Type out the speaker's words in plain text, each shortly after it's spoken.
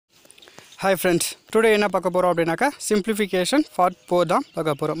Hi friends, today என்ன பார்க்க போறோம் அப்படினாக்கா simplification part-4 தான்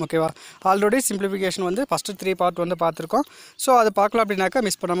பார்க்க போறோம். ஓகேவா? ஆல்ரெடி simplification வந்து first 3 part வந்து பார்த்திருக்கோம். சோ அது பார்க்கல அப்படினாக்கா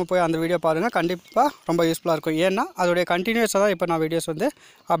மிஸ் பண்ணாம போய் அந்த வீடியோ பாருங்க. கண்டிப்பா ரொம்ப யூஸ்ஃபுல்லா இருக்கும். ஏன்னா அதோட கண்டினியூஸா தான் இப்போ நான் வீடியோஸ் வந்து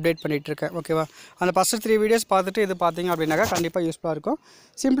அப்டேட் பண்ணிட்டு இருக்கேன். ஓகேவா? அந்த first 3 வீடியோஸ் பார்த்துட்டு இது பாத்தீங்க அப்படினாக்கா கண்டிப்பா யூஸ்ஃபுல்லா இருக்கும்.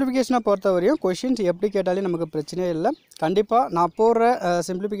 simplification பொறுத்தவரையும் क्वेश्चंस எப்படி கேட்டாலும் நமக்கு பிரச்சனையே இல்ல. கண்டிப்பா நான் போற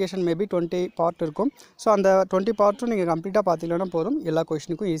simplification maybe 20 part இருக்கும். சோ அந்த 20 பார்ட்டும் நீங்க கம்ப்ளீட்டா பாத்தீங்கன்னா போதும். எல்லா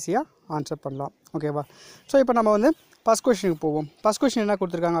क्वेश्चनக்கும் ஈஸியா ஆன்சர் பண்ணலாம். ஓகேவா? சோ இப்போ நம்ம வந்து ஃபர்ஸ்ட் क्वेश्चनக்கு போவோம். ஃபர்ஸ்ட் क्वेश्चन என்ன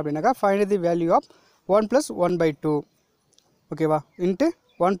கொடுத்திருக்காங்க அப்படினாக்கா find the value of 1 plus 1 by 2 ஓகேவா into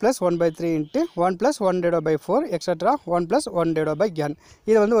 1 plus 1 by 3 into 1 plus 1 divided by 4 etc 1 plus 1 divided by n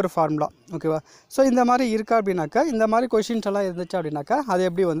இது வந்து ஒரு ஃபார்முலா. ஓகேவா? சோ இந்த மாதிரி இருக்கா அப்படினாக்கா இந்த மாதிரி क्वेश्चंस எல்லாம் இருந்துச்சு அப்படினாக்கா அதை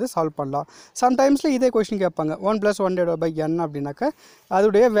எப்படி வந்து சால்வ் பண்ணலாம். சம்டைம்ஸ்ல இதே क्वेश्चन கேட்பாங்க 1 plus 1 divided by n அப்படினாக்கா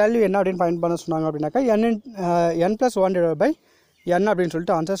அதோட வேல்யூ என்ன அப்படினு ஃபைண்ட் பண்ண சொன்னாங்க அப்படினாக்கா n plus 1 divided by n அப்படினு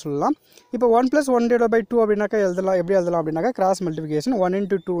சொல்லிட்டு ஆன்சர் சொல்லலாம். இப்போ 1 plus 1 divided by 2 அப்படினாக்கா எழுதலாம். எப்படி எழுதலாம் அப்படினாக்கா கிராஸ் மல்டிப்ளிகேஷன் 1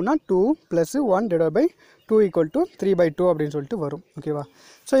 into 2 னா 2 plus 1 divided by 2 equal to 3 by 2 அப்படினு சொல்லிட்டு வரும். ஓகேவா?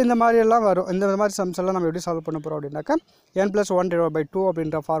 சோ இந்த மாதிரி எல்லாம் வரும். இந்த மாதிரி சம்ஸ் எல்லாம் நம்ம எப்படி சால்வ் பண்ண போறோம் அப்படினாக்கா n plus 1 divided by 2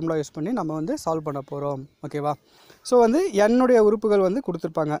 அப்படிங்கற ஃபார்முலா யூஸ் பண்ணி நம்ம வந்து சால்வ் பண்ண போறோம். ஓகேவா? சோ வந்து n உடைய உறுப்புகள் வந்து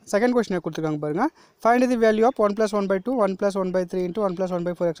கொடுத்திருப்பாங்க. செகண்ட் क्वेश्चन கொடுத்திருக்காங்க பாருங்க. Find the value of 1 plus 1 by 2 1 plus 1 by 3 into 1 plus 1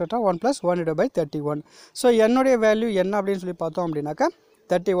 by 4 etc 1 plus 1 divided by 31. So n உடைய வேல்யூ என்ன அப்படினு சொல்லி பார்த்தோம் அப்படினாக்கா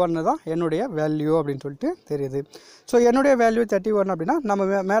 31 தான் என்னுடைய வேல்யூ அப்படினு சொல்லிட்டு தெரியுது. சோ என்னுடைய வேல்யூ 31 அப்படினா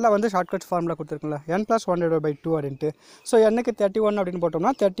நம்ம மேல வந்து shortcut formula கொடுத்திருக்கோம்ல n plus 1 divided by 2 அப்படினு. சோ n க்கு 31 அப்படினு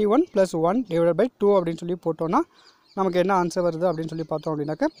போட்டோம்னா 31 plus 1 divided by 2 அப்படினு சொல்லி போட்டோம்னா நமக்கு என்ன ஆன்சர் வருது அப்படினு சொல்லி பார்த்தோம்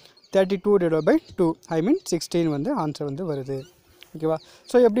அப்படினாக்கா 32 divided by 2 I mean 16 வந்து ஆன்சர் வந்து வருது. ஓகேவா?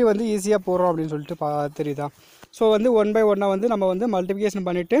 சோ எப்படி வந்து ஈஸியா போறோம் அப்படினு சொல்லிட்டு தெரியுதா? சோ வந்து 1 by 1 வந்து நம்ம வந்து மல்டிப்ளிகேஷன்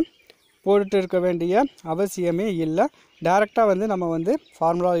பண்ணிட்டு போட்டுட்டு இருக்க வேண்டிய அவசியமே இல்ல. டைரக்ட்டா வந்து நம்ம வந்து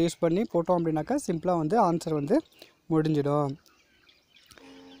ஃபார்முலா யூஸ் பண்ணி போட்டோம் அப்படினாக்கா சிம்பிளா வந்து ஆன்சர் வந்து முடிஞ்சிடும்.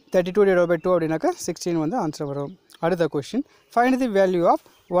 32 divided by 2 அப்படினாக்கா 16 வந்து ஆன்சர் வரும். அடுத்த question find the value of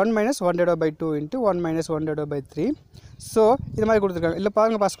 1 minus 1 divided by 2 into 1 minus 1 divided by 3. So இது மாதிரி கொடுத்திருக்காங்க. இல்ல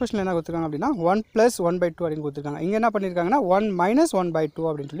பாருங்க ஃபர்ஸ்ட் क्वेश्चनல என்ன கொடுத்திருக்காங்க அப்படினா 1 plus 1 by 2 அப்படினு கொடுத்திருக்காங்க. இங்க என்ன பண்ணிருக்காங்கன்னா 1 minus 1 by 2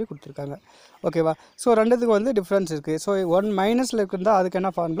 அப்படினு சொல்லி கொடுத்திருக்காங்க. ஓகேவா? சோ ரெண்டுத்துக்கு வந்து டிஃபரன்ஸ் இருக்கு. சோ 1 மைனஸ்ல இருந்தா அதுக்கு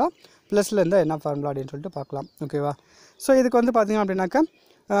என்ன ஃபார்முலா பிளஸ்ல இருந்தா என்ன ஃபார்முலா அப்படினு சொல்லிட்டு பார்க்கலாம். ஓகேவா? சோ இதுக்கு வந்து பாத்தீங்க அப்படினாக்கா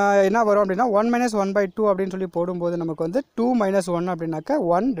என்ன வரும் அப்படினா 1 minus 1 by 2 அப்படினு சொல்லி போடும்போது நமக்கு வந்து 2 minus 1 அப்படினாக்கா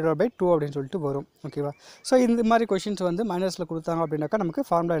 1 divided by 2 அப்படினு சொல்லிட்டு வரும். ஓகேவா? சோ இந்த மாதிரி क्वेश्चंस வந்து மைனஸ்ல கொடுத்தாங்க அப்படினாக்கா நமக்கு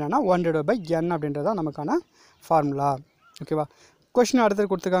ஃபார்முலா என்னன்னா 1 divided by n அப்படின்றதா நமக்கான ஃபார்முலா. ஓகேவா? क्वेश्चन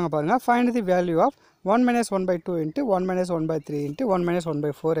அடுத்து கொடுத்திருக்காங்க பாருங்க. Find the value of 1 minus 1 by 2 into 1 minus 1 by 3 into 1 minus 1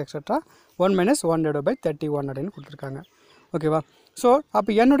 by 4 etc 1 minus 1 divided by 31 அப்படினு கொடுத்திருக்காங்க. ஓகேவா? சோ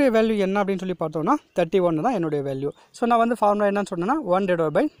அப்ப n உடைய வேல்யூ என்ன அப்படினு சொல்லி பார்த்தோம்னா 31 தான் என்னுடைய வேல்யூ. சோ நான் வந்து ஃபார்முலா என்னன்னு சொன்னேன்னா 1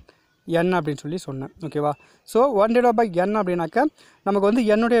 divided by n அப்படினு சொல்லி சொன்னேன். ஓகேவா? சோ 1 divided by n அப்படினாக்க நமக்கு வந்து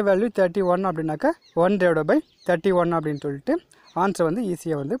n உடைய வேல்யூ 31 அப்படினாக்க 1 divided by 31 அப்படினு சொல்லிட்டு ஆன்சர் வந்து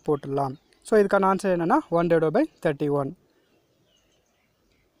ஈஸியா வந்து போட்டுடலாம். சோ இதுக்கான ஆன்சர் என்னன்னா 1 divided by 31.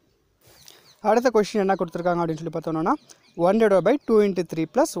 அடுத்த क्वेश्चन என்ன கொடுத்திருக்காங்க அப்படினு சொல்லி பார்த்தோம்னா 1 divided by 2 into 3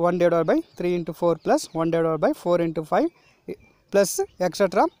 plus 1 divided by 3 into 4 plus 1 divided by 4 into 5 plus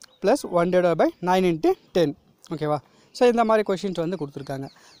etc plus 1 divided by 9 into 10. ஓகேவா? சோ இந்த மாதிரி क्वेश्चंस வந்து கொடுத்திருக்காங்க.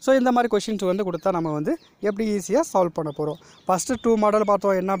 சோ இந்த மாதிரி क्वेश्चंस வந்து கொடுத்தா நம்ம வந்து எப்படி ஈஸியா சால்வ் பண்ண போறோம். ஃபர்ஸ்ட் 2 மாடல்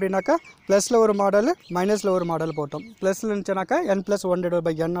பார்த்தோம். என்ன அப்படினாக்கா பிளஸ்ல ஒரு மாடல் மைனஸ்ல ஒரு மாடல் போட்டோம். பிளஸ்ல இருந்துச்சுனாக்கா n plus 1 divided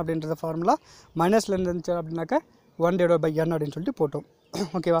by n அப்படிங்கற ஃபார்முலா மைனஸ்ல இருந்துச்சு அப்படினாக்கா 1 divided by n அப்படினு சொல்லிட்டு போட்டோம்.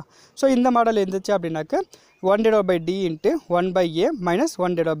 ஓகேவா? சோ இந்த மாடல் இருந்துச்சு அப்படினாக்கா 1 divided by d into 1 by a minus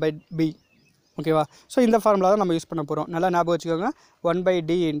 1 divided by b. ஓகேவா? சோ இந்த ஃபார்முலா தான் நம்ம யூஸ் பண்ண போறோம். நல்லா ஞாபகம் வச்சுக்கோங்க. 1 by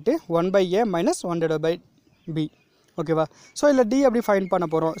d into 1 by a minus 1 divided by b. ஓகேவா? சோ இல்ல d அப்படி ஃபைண்ட் பண்ண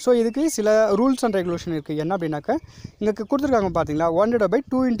போறோம். சோ இதுக்கு சில ரூல்ஸ் அண்ட் ரெகுலேஷன் இருக்கு. என்ன அப்படினாக்கா இங்க கொடுத்திருக்காங்க பாத்தீங்களா 1 divided by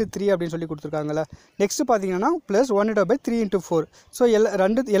 2 into 3 அப்படினு சொல்லி கொடுத்திருக்காங்கல. நெக்ஸ்ட் பாத்தீங்கன்னா plus 1 divided by 3 into 4. So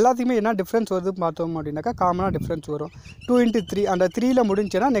எல்லாத்துக்குமே என்ன டிஃபரன்ஸ் வருது பார்த்தோம் அப்படினாக்கா காமனா டிஃபரன்ஸ் வரும். 2 into 3 அந்த 3 ல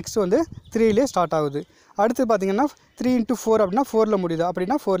முடிஞ்சேனா நெக்ஸ்ட் வந்து 3 ல ஸ்டார்ட் ஆகுது. அடுத்து பாத்தீங்கன்னா 3 into 4 அப்படினா 4 ல முடியுது.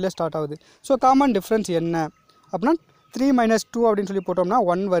 அப்படினா 4 ல ஸ்டார்ட் ஆகுது. சோ காமன் டிஃபரன்ஸ் என்ன அப்படினா 3 minus 2 அப்படினு சொல்லி போட்டோம்னா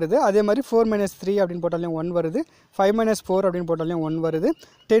 1 வருது. அதே மாதிரி 4 minus 3 அப்படினு போட்டாலும் 1 வருது. 5 minus 4 அப்படினு போட்டாலும் 1 வருது.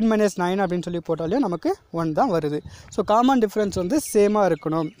 10 minus 9 அப்படினு சொல்லி போட்டாலும் நமக்கு 1 தான் வருது. சோ காமன் டிஃபரன்ஸ் வந்து சேமா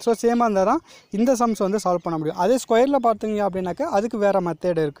இருக்கணும். சோ சேமா இருந்தா தான் இந்த சம்ஸ் வந்து சால்வ் பண்ண முடியும். அதே ஸ்கொயர்ல பார்த்தீங்க அப்படினாக்கா அதுக்கு வேற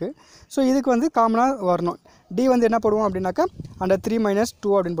மெத்தட் இருக்கு. சோ இதுக்கு வந்து காமனா வரணும். d வந்து என்ன போடுவோம் அப்படினாக்கா அந்த 3 minus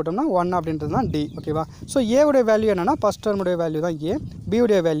 2 அப்படினு போட்டோம்னா 1 அப்படின்றது தான் d. ஓகேவா? சோ a உடைய வேல்யூ என்னன்னா ஃபர்ஸ்ட் டர்ம் உடைய வேல்யூ தான் a, b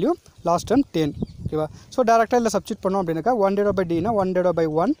உடைய வேல்யூ லாஸ்ட் டர்ம் 10. ஓகேவா? சோ டைரக்ட்டா இல்ல சப்ஸ்டிட்யூட் பண்ணோம் அப்படினாக்கா 1 divided by d னா 1 divided by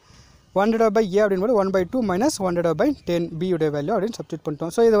 1 1 divided by a அப்படிங்கும்போது 1/2 minus 1 divided by 10 b உடைய வேல்யூ அப்படின்னு சப்ஸ்டிட்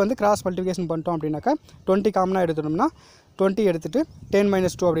பண்ணிட்டோம். ஸோ இதை வந்து கிராஸ் மல்டிபிகேஷன் பண்ணிட்டோம் அப்படின்னாக்கா 20 காமனாக எடுத்துட்டோம்னா 20 எடுத்துகிட்டு 10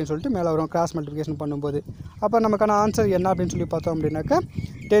 minus 2 அப்படின்னு சொல்லிட்டு மேலே வரும் கிராஸ் மல்டிபிகேஷன் பண்ணும்போது. அப்போ நமக்கான ஆன்சர் என்ன அப்படின்னு சொல்லி பார்த்தோம் அப்படின்னாக்கா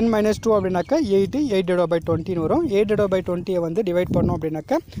 10 minus 2 அப்படின்னாக்கா 8 divided by 20 வரும். 8 divided by 20 வந்து டிவைட் பண்ணோம்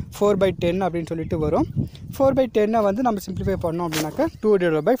அப்படின்னாக்கா 4/10 அப்படின்னு சொல்லிட்டு வரும். 4/10 வந்து நம்ம சிம்பிளிஃபை பண்ணோம் அப்படின்னாக்கா 2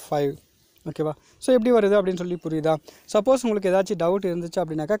 divided by 5. ஓகேவா? ஸோ எப்படி வருது அப்படின்னு சொல்லி புரியுதா? சப்போஸ் உங்களுக்கு ஏதாச்சும் டவுட் இருந்துச்சு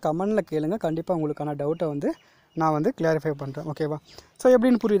அப்படின்னாக்கா கமெண்டில் கேளுங்க. கண்டிப்பாக உங்களுக்கான டவுட்டை வந்து நான் வந்து கிளாரிஃபை பண்ணுறேன். ஓகேவா? ஸோ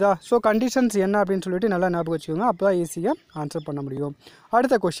எப்படின்னு புரியுதா? ஸோ கண்டிஷன்ஸ் என்ன அப்படின்னு சொல்லிட்டு நல்லா ஞாபகம் வச்சுக்கோங்க. அப்போ தான் ஈஸியாக ஆன்சர் பண்ண முடியும்.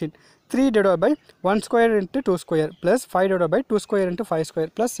 அடுத்த question 3 divided by 1 square into 2 square plus 5 divided by 2 square into 5 square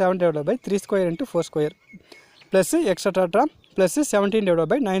plus 7 divided by 3 square into 4 square plus etc. plus 17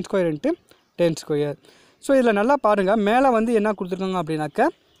 divided by 9 square into 10 square. So இதில் நல்லா பாருங்கள். மேலே வந்து என்ன கொடுத்துருக்காங்க அப்படின்னாக்கா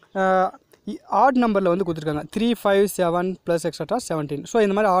ஆட் நம்பரில் வந்து கொடுத்துருக்காங்க 3 5 7 ப்ளஸ் எக்ஸட்ரா 17. ஸோ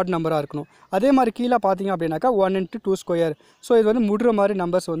இந்த மாதிரி ஆட் நம்பராக இருக்கணும். அதே மாதிரி கீழே பார்த்தீங்க அப்படின்னாக்கா 1 into 2 square. ஸோ இது வந்து முடுற மாதிரி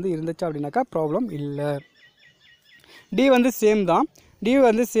நம்பர்ஸ் வந்து இருந்துச்சு அப்படின்னாக்கா ப்ராப்ளம் இல்லை. டி வந்து சேம் தான். டி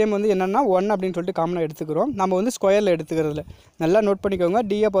வந்து சேம் வந்து என்னென்னா 1 அப்படின்னு சொல்லிட்டு காமனாக எடுத்துக்கிறோம். நம்ம வந்து ஸ்கொயரில் எடுத்துக்கிறதுல நல்லா நோட் பண்ணிக்கோங்க.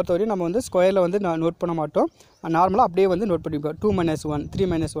 டியை பொறுத்தவரையும் நம்ம வந்து ஸ்கொயரில் வந்து நோட் பண்ண மாட்டோம். நார்மலாக அப்படியே வந்து நோட் பண்ணிப்போம். 2 minus 1 3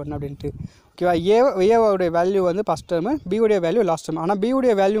 minus 1 அப்படின்ட்டு. ஓகேவா? ஏவோடைய வேல்யூ வந்து first term, பியோடைய value last term. ஆனால்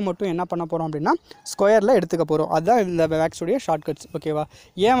பியோடைய வேல்யூ மட்டும் என்ன பண்ண போகிறோம் அப்படின்னா ஸ்கொயரில் எடுத்துக்க போகிறோம். அதுதான் இந்த மேக்ஸுடைய ஷார்ட்கட்ஸ். ஓகேவா?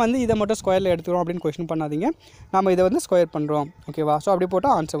 ஏன் வந்து இதை மட்டும் ஸ்கொயரில் எடுத்துக்கிறோம் அப்படின்னு கொஸ்டின் பண்ணாதீங்க. நம்ம இதை வந்து ஸ்கொயர் பண்ணுறோம். ஓகேவா? ஸோ அப்படி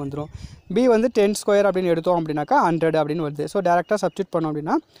போட்டால் ஆன்சர் வந்துடும். பி வந்து 10 ஸ்கொயர் அப்படின்னு எடுத்தோம் அப்படின்னாக்கா 100 அப்படின்னு வருது. ஸோ டேரெக்டாக சப்ஸ்டிட் பண்ணோம்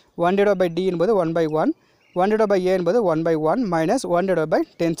அப்படின்னா 1 divided by d என்பது 1/1, 1 divided by a என்பது 1/1 minus 1 divided by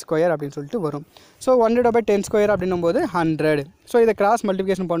 10 ஸ்கொயர் அப்படின்னு சொல்லிட்டு வரும். ஸோ 1 divided by 10 ஸ்கொயர் அப்படின்னும் போது 100. ஸோ இதை கிராஸ்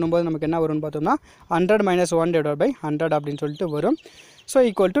மல்டிபிகேஷன் பண்ணும்போது நமக்கு என்ன வரும்னு பார்த்தோம்னா 100 minus 1 divided by 100 அப்படின்னு சொல்லிட்டு வரும். So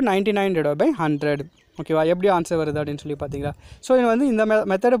equal to 99 divided by 100. ஓகேவா? எப்படி ஆன்சர் வருது அப்படின்னு சொல்லி பார்த்தீங்களா? ஸோ இது வந்து இந்த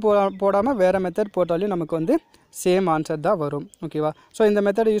மெத்தடு போடாமல் வேறு மெத்தட் போட்டாலும் நமக்கு வந்து சேம் ஆன்சர் தான் வரும். ஓகேவா? ஸோ இந்த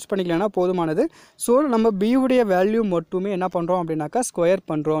மெத்தடை யூஸ் பண்ணிக்கலன்னா போதுமானது. ஸோ நம்ம பியுடைய வேல்யூ மட்டுமே என்ன பண்ணுறோம் அப்படின்னாக்கா ஸ்கொயர்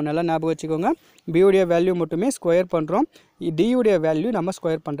பண்ணுறோம். நல்லா ஞாபகம் வச்சுக்கோங்க. பியுடைய வேல்யூ மட்டுமே ஸ்கொயர் பண்ணுறோம். டியுடைய வேல்யூ நம்ம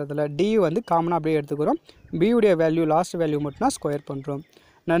ஸ்கொயர் பண்ணுறதில்ல. டி வந்து காமனாக அப்படியே எடுத்துக்கிறோம். பியுடைய வேல்யூ லாஸ்ட் வேல்யூ மட்டும் தான் ஸ்கொயர் பண்ணுறோம்.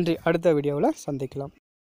 நன்றி. அடுத்த வீடியோவில் சந்திக்கலாம்.